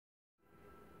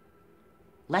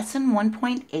Lesson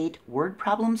 1.8, Word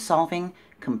Problem Solving,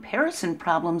 Comparison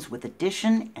Problems with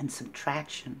Addition and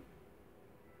Subtraction.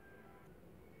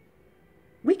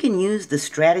 We can use the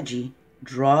strategy,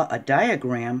 draw a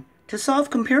diagram, to solve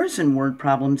comparison word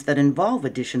problems that involve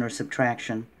addition or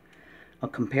subtraction. A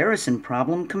comparison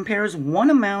problem compares one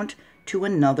amount to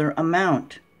another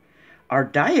amount. Our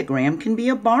diagram can be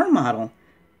a bar model.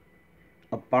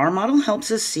 A bar model helps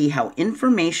us see how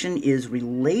information is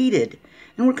related,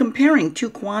 and we're comparing two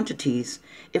quantities.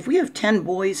 If we have 10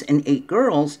 boys and 8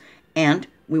 girls, and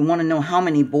we want to know how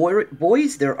many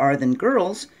boys there are than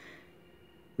girls,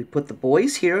 we put the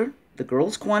boys here, the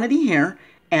girls' quantity here,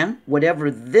 and whatever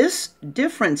this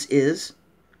difference is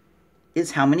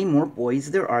how many more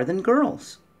boys there are than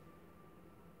girls.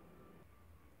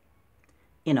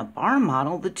 In a bar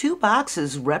model, the two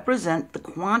boxes represent the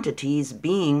quantities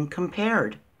being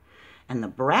compared, and the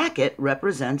bracket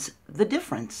represents the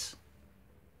difference.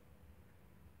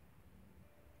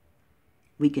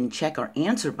 We can check our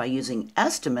answer by using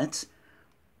estimates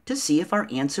to see if our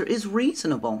answer is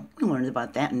reasonable. We learned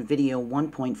about that in video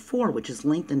 1.4, which is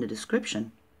linked in the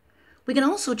description. We can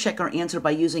also check our answer by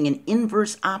using an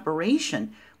inverse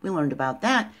operation. We learned about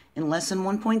that in lesson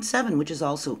 1.7, which is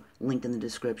also linked in the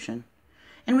description.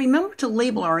 And remember to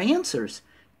label our answers.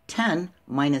 10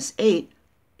 minus 8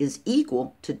 is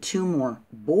equal to 2 more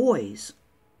boys.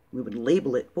 We would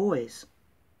label it boys.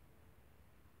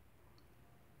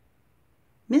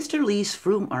 Mr. Lee's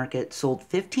fruit market sold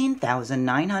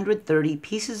 15,930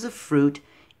 pieces of fruit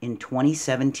in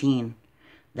 2017.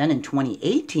 Then in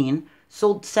 2018,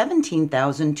 sold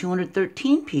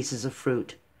 17,213 pieces of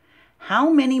fruit. How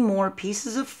many more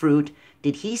pieces of fruit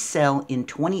did he sell in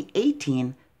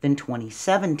 2018 than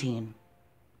 2017?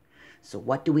 So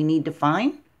what do we need to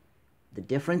find? The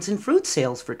difference in fruit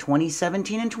sales for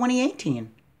 2017 and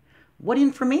 2018. What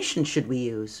information should we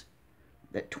use?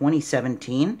 That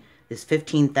 2017 is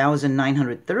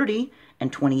 15,930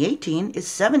 and 2018 is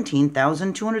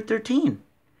 17,213.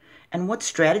 And what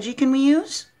strategy can we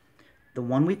use? The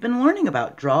one we've been learning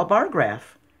about, draw a bar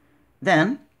graph.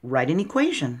 Then write an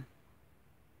equation.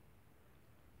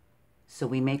 So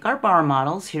we make our bar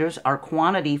models. Here's our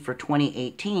quantity for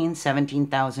 2018,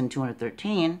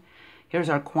 17,213. Here's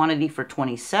our quantity for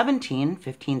 2017,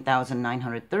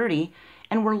 15,930.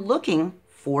 And we're looking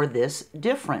for this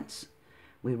difference.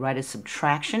 We write a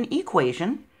subtraction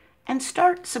equation and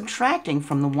start subtracting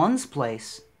from the ones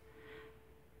place.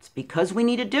 It's because we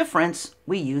need a difference,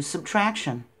 we use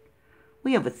subtraction.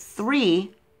 We have a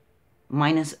 3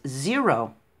 minus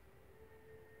 0,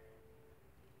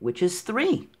 which is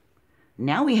 3.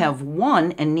 Now we have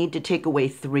 1 and need to take away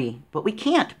 3, but we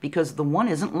can't because the 1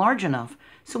 isn't large enough.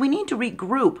 So we need to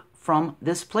regroup from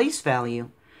this place value.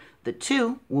 The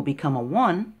 2 will become a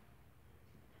 1,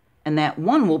 and that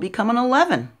 1 will become an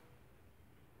 11.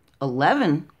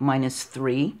 11 minus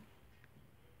 3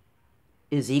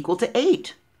 is equal to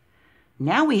 8.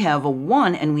 Now we have a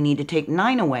 1 and we need to take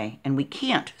 9 away, and we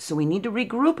can't, so we need to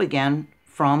regroup again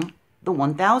from the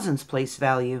 1,000s place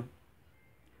value.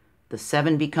 The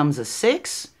 7 becomes a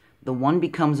 6, the 1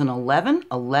 becomes an 11.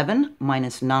 11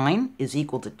 minus 9 is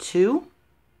equal to 2.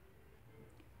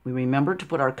 We remember to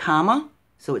put our comma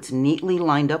so it's neatly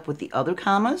lined up with the other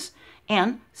commas,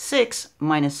 and 6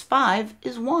 minus 5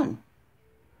 is 1.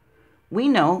 We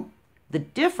know the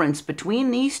difference between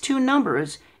these two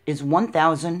numbers is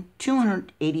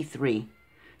 1,283.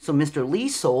 So Mr. Lee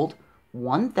sold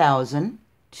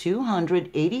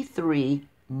 1,283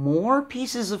 more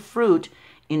pieces of fruit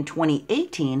in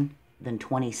 2018 than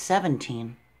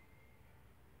 2017.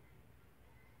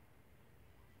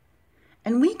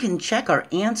 And we can check our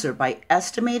answer by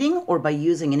estimating or by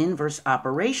using an inverse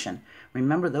operation.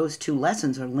 Remember, those two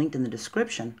lessons are linked in the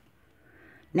description.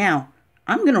 Now,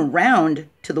 I'm going to round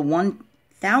to the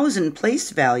 1,000 place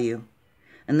value.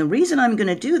 And the reason I'm going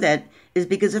to do that is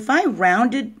because if I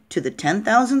rounded to the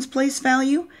 10,000s place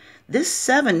value, this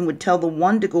 7 would tell the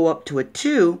 1 to go up to a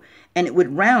 2, and it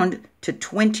would round to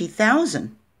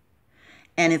 20,000.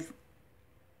 And if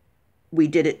we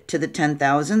did it to the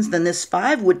 10,000s, then this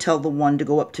 5 would tell the 1 to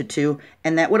go up to 2,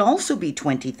 and that would also be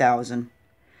 20,000.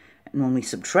 And when we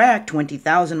subtract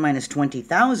 20,000 minus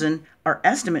 20,000, our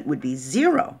estimate would be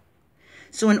 0.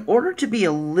 So in order to be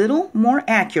a little more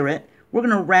accurate, we're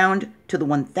going to round to the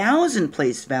 1,000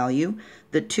 place value.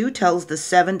 The 2 tells the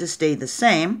 7 to stay the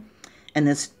same, and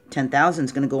this 10,000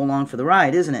 is going to go along for the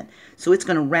ride, isn't it? So it's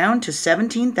going to round to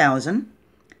 17,000.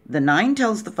 The 9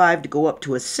 tells the 5 to go up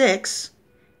to a 6,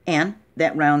 and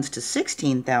that rounds to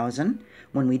 16,000.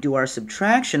 When we do our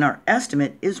subtraction, our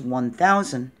estimate is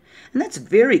 1,000. And that's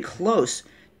very close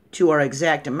to our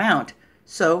exact amount.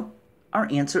 So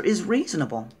our answer is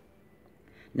reasonable.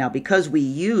 Now, because we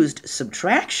used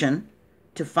subtraction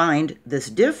to find this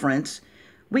difference,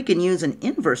 we can use an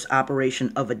inverse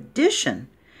operation of addition,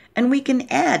 and we can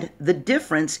add the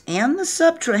difference and the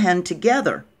subtrahend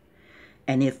together.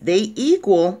 And if they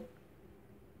equal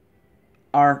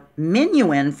our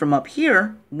minuend from up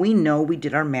here, we know we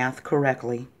did our math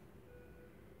correctly.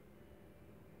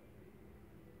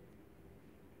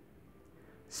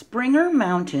 Springer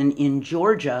Mountain in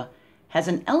Georgia has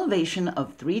an elevation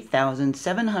of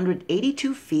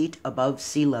 3,782 feet above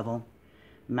sea level.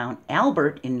 Mount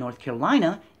Albert in North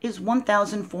Carolina is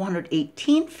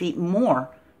 1,418 feet more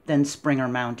than Springer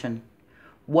Mountain.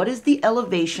 What is the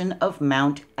elevation of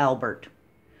Mount Albert?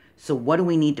 So what do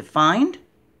we need to find?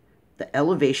 The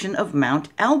elevation of Mount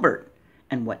Albert.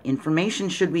 And what information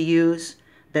should we use?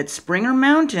 That Springer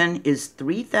Mountain is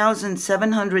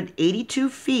 3,782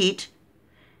 feet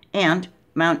and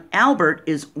Mount Albert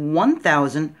is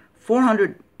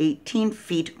 1,418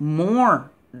 feet more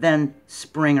than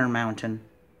Springer Mountain.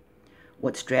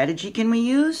 What strategy can we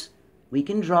use? We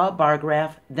can draw a bar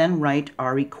graph, then write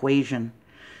our equation.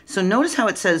 So notice how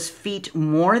it says feet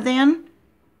more than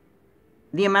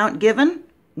the amount given.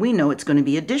 We know it's going to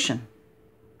be addition.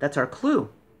 That's our clue.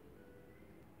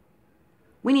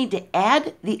 We need to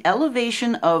add the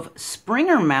elevation of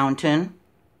Springer Mountain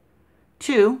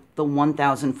to the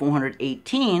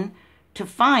 1,418 to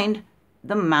find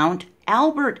the Mount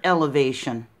Albert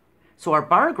elevation. So our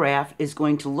bar graph is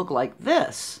going to look like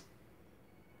this.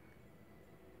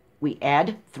 We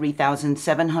add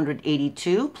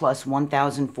 3,782 plus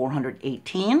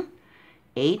 1,418.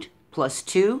 8 plus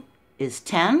 2 is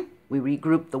 10. We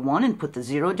regroup the 1 and put the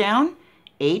 0 down.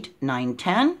 8, 9,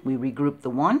 10. We regroup the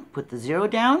 1, put the 0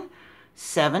 down.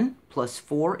 7 plus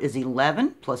 4 is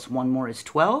 11, plus 1 more is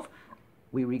 12.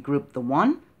 We regroup the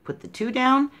 1, put the 2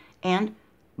 down, and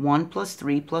 1 plus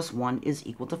 3 plus 1 is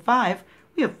equal to 5.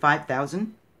 We have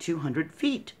 5,200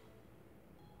 feet.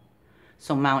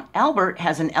 So Mount Albert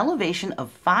has an elevation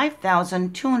of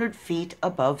 5,200 feet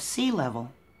above sea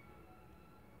level.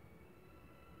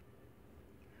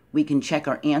 We can check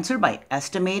our answer by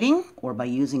estimating or by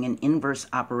using an inverse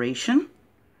operation.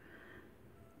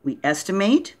 We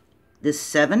estimate. This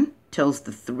 7 tells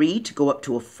the 3 to go up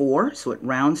to a 4, so it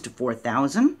rounds to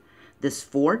 4,000. This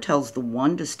 4 tells the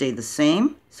 1 to stay the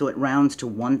same, so it rounds to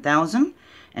 1,000.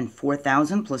 And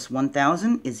 4,000 plus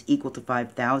 1,000 is equal to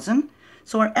 5,000.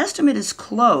 So our estimate is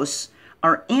close.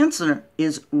 Our answer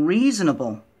is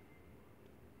reasonable.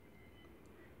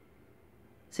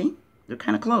 See? They're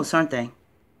kind of close, aren't they?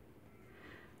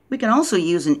 We can also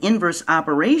use an inverse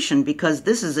operation because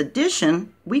this is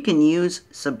addition. We can use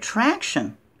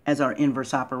subtraction as our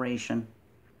inverse operation.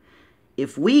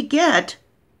 If we get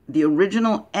the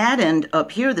original addend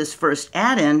up here, this first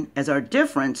addend, as our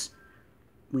difference,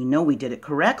 we know we did it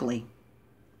correctly.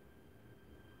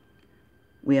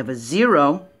 We have a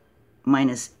 0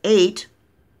 minus 8,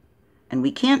 and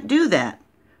we can't do that.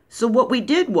 So what we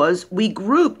did was we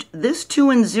grouped this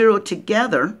 2 and 0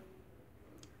 together,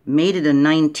 made it a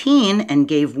 19, and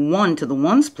gave 1 to the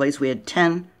 1's place. We had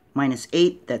 10 minus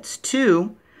 8, that's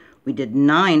 2. We did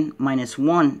 9 minus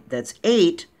 1, that's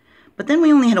 8. But then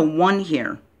we only had a 1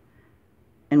 here,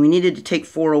 and we needed to take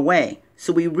 4 away.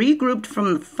 So we regrouped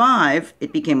from the 5,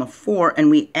 it became a 4, and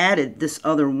we added this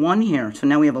other 1 here. So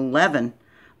now we have 11.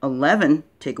 11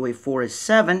 take away 4 is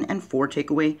 7, and 4 take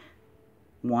away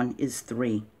 1 is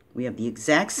 3. We have the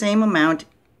exact same amount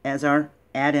as our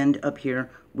addend up here.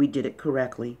 We did it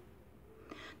correctly.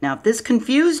 Now, if this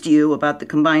confused you about the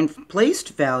combined placed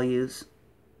values,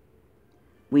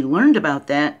 we learned about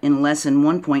that in lesson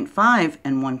 1.5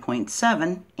 and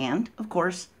 1.7, and, of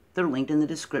course, they're linked in the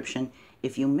description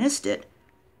if you missed it.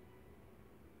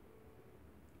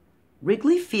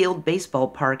 Wrigley Field Baseball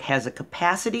Park has a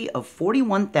capacity of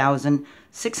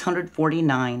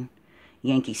 41,649.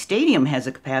 Yankee Stadium has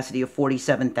a capacity of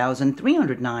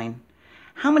 47,309.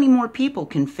 How many more people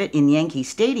can fit in Yankee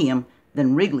Stadium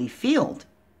than Wrigley Field?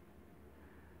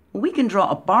 Well, we can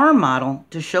draw a bar model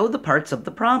to show the parts of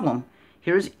the problem.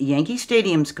 Here's Yankee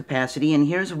Stadium's capacity, and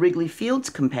here's Wrigley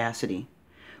Field's capacity.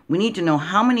 We need to know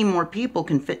how many more people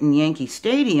can fit in Yankee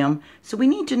Stadium, so we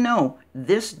need to know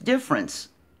this difference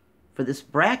for this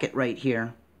bracket right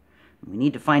here. We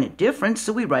need to find a difference,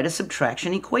 so we write a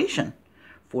subtraction equation.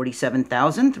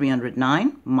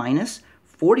 47,309 minus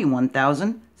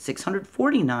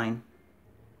 41,649.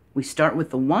 We start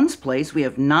with the 1's place. We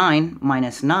have 9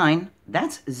 minus 9.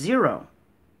 That's 0.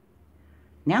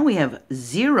 Now we have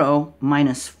 0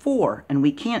 minus 4, and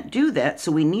we can't do that,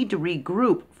 so we need to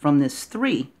regroup from this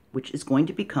 3, which is going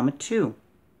to become a 2,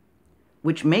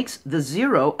 which makes the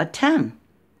 0 a 10.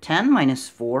 10 minus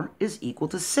 4 is equal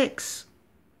to 6.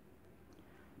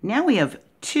 Now we have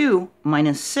 2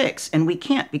 minus 6, and we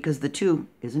can't because the 2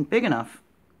 isn't big enough.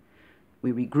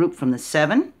 We regroup from the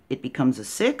 7, it becomes a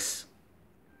 6,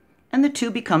 and the 2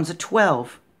 becomes a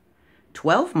 12.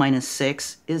 12 minus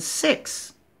 6 is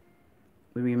 6.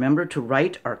 We remember to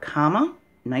write our comma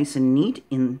nice and neat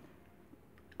in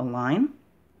a line.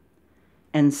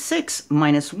 And 6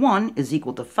 minus 1 is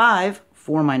equal to 5.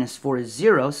 4 minus 4 is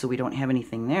 0, so we don't have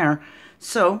anything there.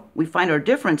 So we find our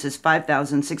difference is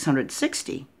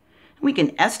 5,660. We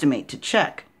can estimate to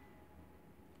check.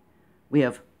 We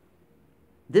have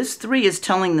this 3 is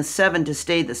telling the 7 to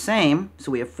stay the same,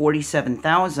 so we have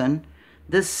 47,000.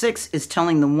 This 6 is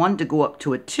telling the 1 to go up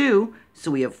to a 2,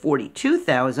 so we have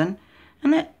 42,000.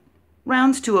 And that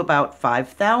rounds to about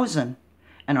 5,000.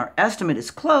 And our estimate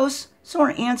is close, so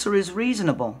our answer is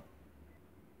reasonable.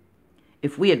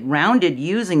 If we had rounded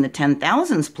using the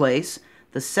 10,000s place,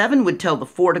 the 7 would tell the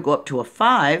 4 to go up to a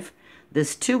 5,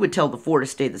 this 2 would tell the 4 to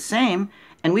stay the same,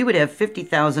 and we would have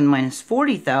 50,000 minus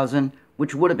 40,000,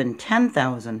 which would have been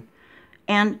 10,000.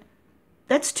 And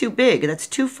that's too big, that's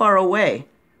too far away.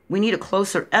 We need a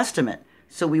closer estimate,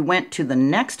 so we went to the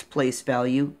next place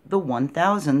value, the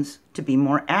 1,000s, to be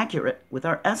more accurate with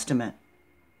our estimate.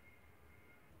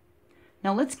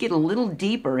 Now let's get a little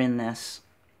deeper in this.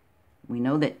 We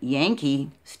know that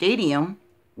Yankee Stadium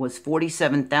was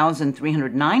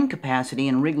 47,309 capacity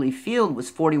and Wrigley Field was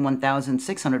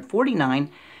 41,649,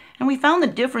 and we found the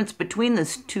difference between the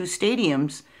two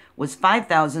stadiums was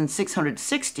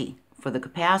 5,660 for the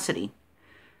capacity.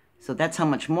 So that's how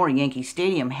much more Yankee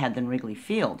Stadium had than Wrigley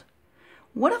Field.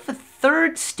 What if a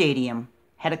third stadium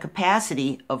had a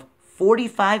capacity of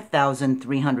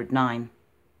 45,309?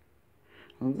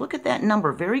 Look at that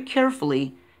number very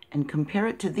carefully and compare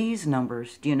it to these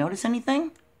numbers. Do you notice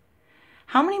anything?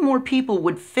 How many more people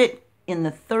would fit in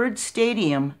the third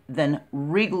stadium than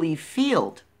Wrigley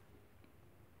Field?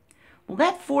 Well,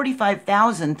 that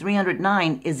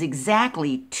 45,309 is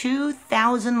exactly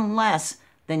 2,000 less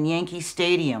than Yankee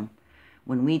Stadium.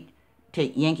 When we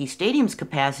take Yankee Stadium's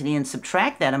capacity and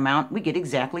subtract that amount, we get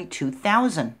exactly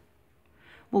 2,000.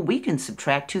 Well, we can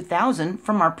subtract 2,000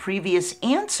 from our previous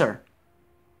answer.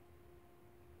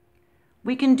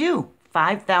 We can do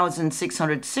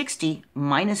 5,660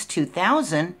 minus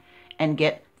 2,000 and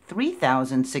get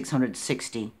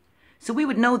 3,660. So we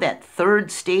would know that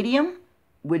third stadium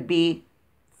would be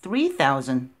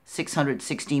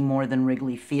 3,660 more than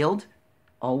Wrigley Field.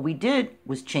 All we did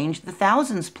was change the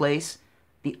thousands place.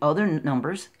 The other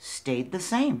numbers stayed the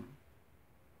same.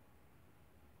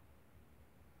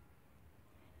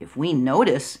 If we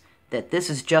notice that this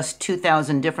is just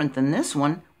 2,000 different than this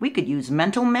one, we could use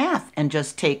mental math and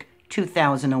just take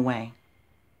 2,000 away.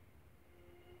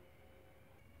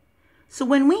 So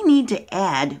when we need to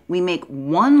add, we make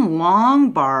one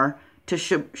long bar to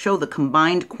show the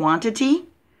combined quantity.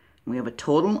 We have a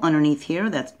total underneath here,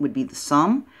 that would be the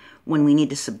sum. When we need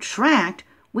to subtract,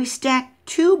 we stack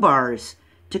two bars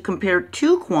to compare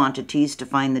two quantities to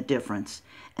find the difference.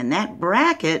 And that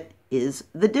bracket is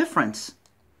the difference.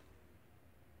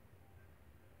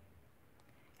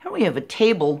 Here we have a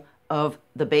table of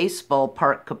the baseball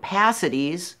park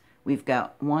capacities. We've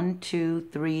got 1, 2,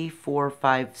 3, 4,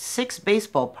 5, 6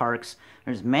 baseball parks.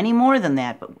 There's many more than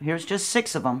that, but here's just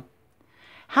 6 of them.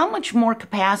 How much more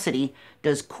capacity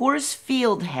does Coors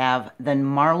Field have than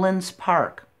Marlins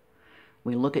Park?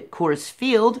 We look at Coors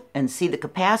Field and see the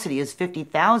capacity is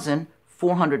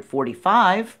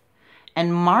 50,445,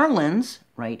 and Marlins,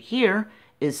 right here,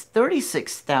 is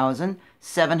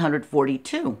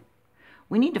 36,742.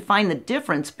 We need to find the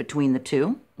difference between the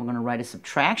two. We're going to write a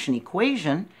subtraction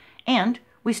equation, and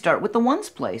we start with the ones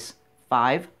place.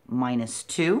 5 minus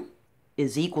 2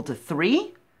 is equal to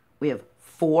 3. We have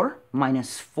 4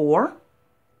 minus 4,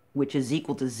 which is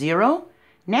equal to 0.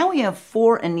 Now we have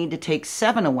 4 and need to take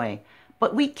 7 away,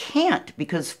 but we can't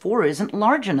because 4 isn't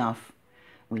large enough.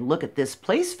 We look at this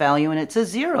place value and it's a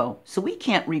 0, so we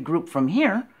can't regroup from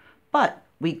here, but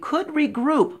we could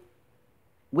regroup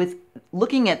with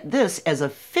looking at this as a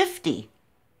 50.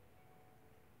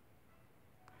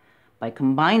 By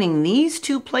combining these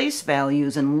two place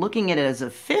values and looking at it as a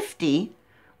 50,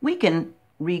 we can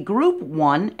regroup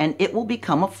 1 and it will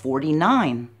become a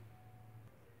 49.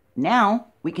 Now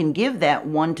we can give that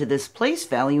 1 to this place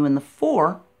value and the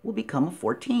 4 will become a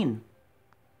 14.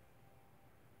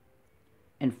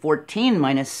 And 14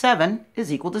 minus 7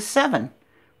 is equal to 7.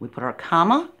 We put our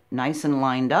comma nice and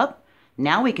lined up.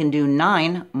 Now we can do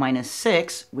 9 minus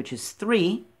 6, which is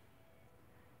 3,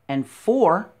 and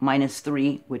 4 minus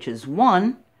 3, which is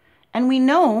 1. And we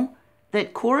know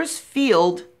that Coors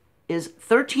Field is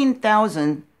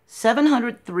 13,000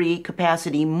 703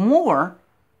 capacity more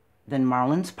than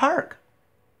Marlins Park.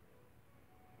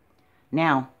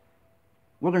 Now,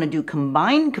 we're going to do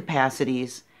combined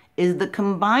capacities. Is the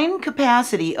combined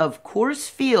capacity of Coors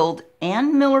Field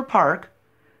and Miller Park,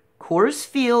 Coors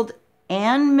Field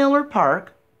and Miller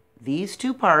Park, these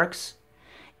two parks,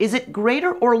 is it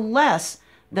greater or less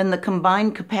than the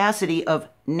combined capacity of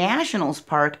Nationals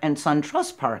Park and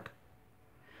SunTrust Park?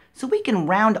 So we can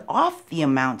round off the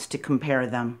amounts to compare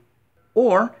them.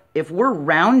 Or if we're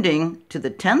rounding to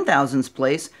the 10,000s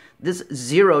place, this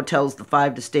 0 tells the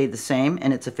 5 to stay the same,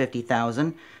 and it's a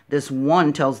 50,000. This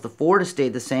 1 tells the 4 to stay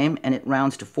the same, and it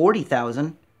rounds to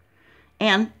 40,000.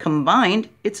 And combined,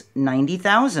 it's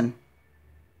 90,000.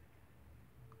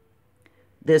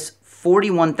 This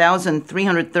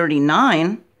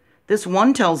 41,339, this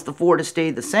 1 tells the 4 to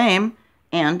stay the same,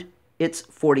 and it's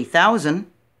 40,000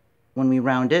 when we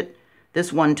round it.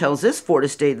 This 1 tells this 4 to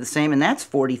stay the same, and that's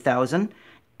 40,000.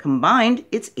 Combined,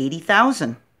 it's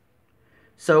 80,000.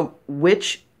 So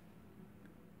which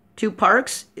two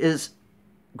parks is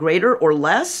greater or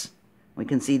less? We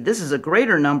can see this is a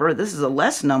greater number, this is a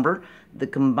less number. The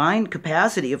combined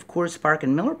capacity of Coors Park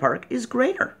and Miller Park is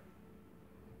greater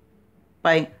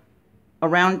by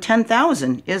around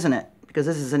 10,000, isn't it? Because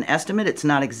this is an estimate, it's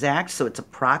not exact, so it's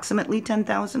approximately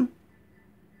 10,000.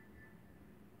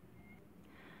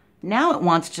 Now it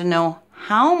wants to know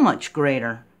how much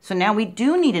greater. So now we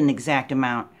do need an exact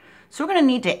amount. So we're going to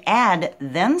need to add,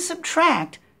 then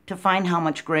subtract to find how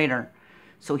much greater.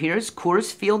 So here's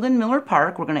Coors Field and Miller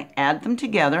Park. We're going to add them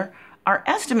together. Our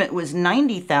estimate was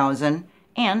 90,000,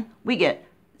 and we get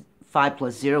 5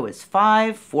 plus 0 is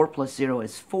 5, 4 plus 0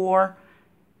 is 4,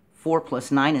 4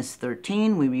 plus 9 is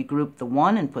 13. We regroup the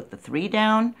 1 and put the 3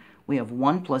 down. We have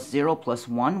 1 plus 0 plus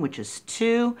 1, which is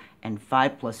 2, and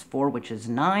 5 plus 4, which is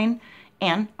 9.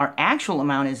 And our actual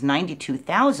amount is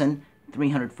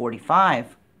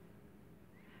 92,345.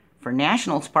 For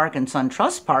Nationals Park and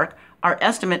SunTrust Park, our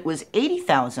estimate was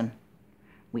 80,000.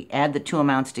 We add the two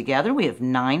amounts together. We have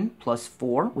 9 plus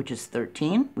 4, which is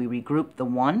 13. We regroup the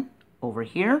 1 over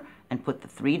here and put the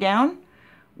 3 down.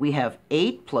 We have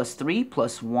 8 plus 3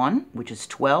 plus 1, which is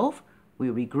 12. We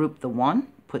regroup the 1,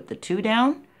 put the 2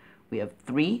 down. We have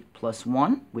 3 plus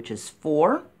 1, which is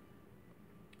 4.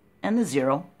 And the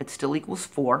 0, it still equals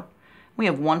 4. We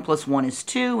have 1 plus 1 is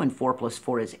 2, and 4 plus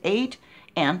 4 is 8.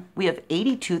 And we have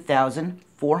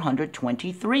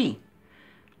 82,423.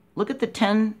 Look at the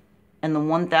 10 and the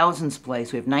 1,000s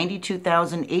place. We have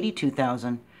 92,000,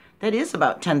 82,000. That is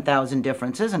about 10,000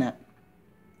 difference, isn't it?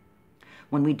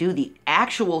 When we do the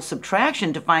actual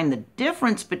subtraction to find the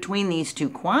difference between these two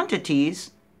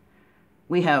quantities,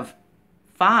 we have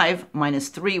 5 minus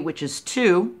 3, which is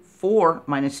 2, 4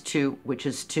 minus 2, which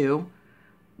is 2.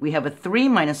 We have a 3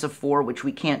 minus a 4, which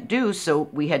we can't do, so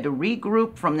we had to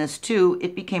regroup from this 2.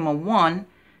 It became a 1,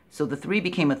 so the 3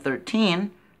 became a 13.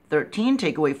 13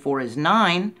 take away 4 is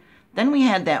 9. Then we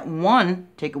had that 1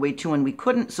 take away 2, and we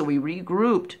couldn't, so we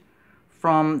regrouped.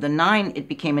 From the 9, it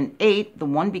became an 8. The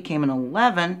 1 became an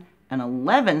 11, and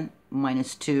 11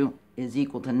 minus 2 is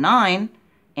equal to 9,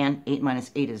 and 8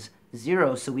 minus 8 is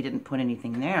 0, so we didn't put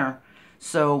anything there.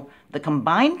 So the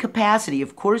combined capacity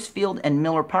of Coors Field and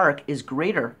Miller Park is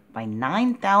greater by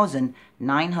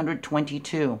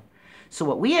 9,922. So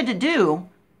what we had to do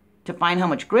to find how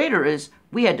much greater is,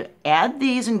 we had to add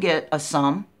these and get a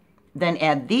sum, then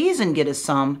add these and get a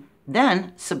sum,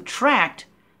 then subtract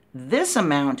this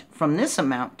amount from this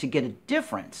amount to get a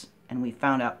difference. And we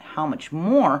found out how much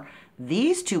more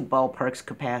these two ballparks'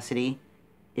 capacity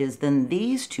is than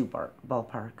these two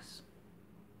ballparks.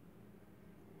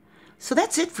 So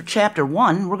that's it for Chapter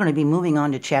 1. We're going to be moving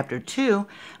on to Chapter 2,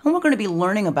 and we're going to be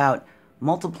learning about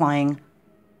multiplying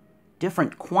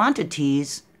different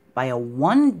quantities by a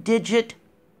one-digit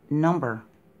number.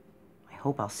 I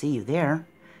hope I'll see you there.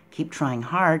 Keep trying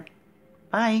hard.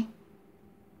 Bye.